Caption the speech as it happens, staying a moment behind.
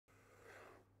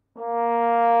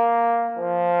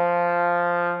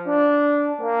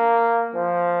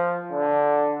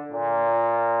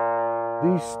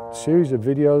These series of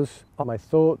videos are my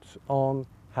thoughts on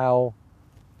how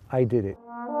I did it.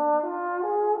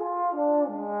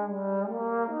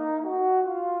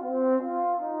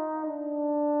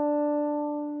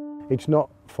 It's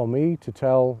not for me to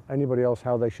tell anybody else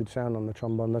how they should sound on the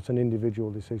trombone. That's an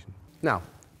individual decision. Now,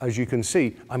 as you can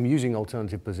see, I'm using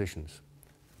alternative positions.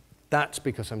 That's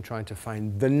because I'm trying to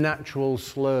find the natural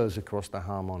slurs across the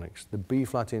harmonics. The B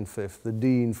flat in fifth, the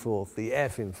D in fourth, the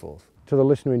F in fourth. To the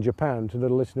listener in Japan, to the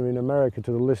listener in America,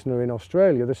 to the listener in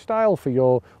Australia, the style for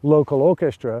your local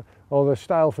orchestra or the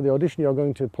style for the audition you're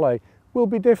going to play will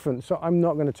be different. So I'm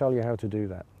not going to tell you how to do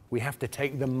that. We have to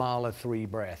take the Mahler 3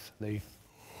 breath.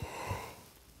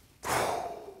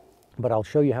 But I'll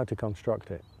show you how to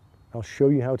construct it. I'll show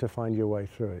you how to find your way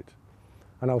through it.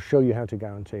 And I'll show you how to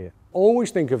guarantee it.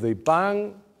 Always think of the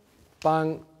bang,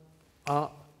 bang, bum,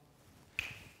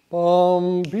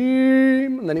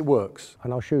 beam, and then it works.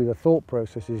 And I'll show you the thought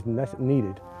processes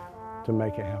needed to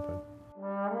make it happen.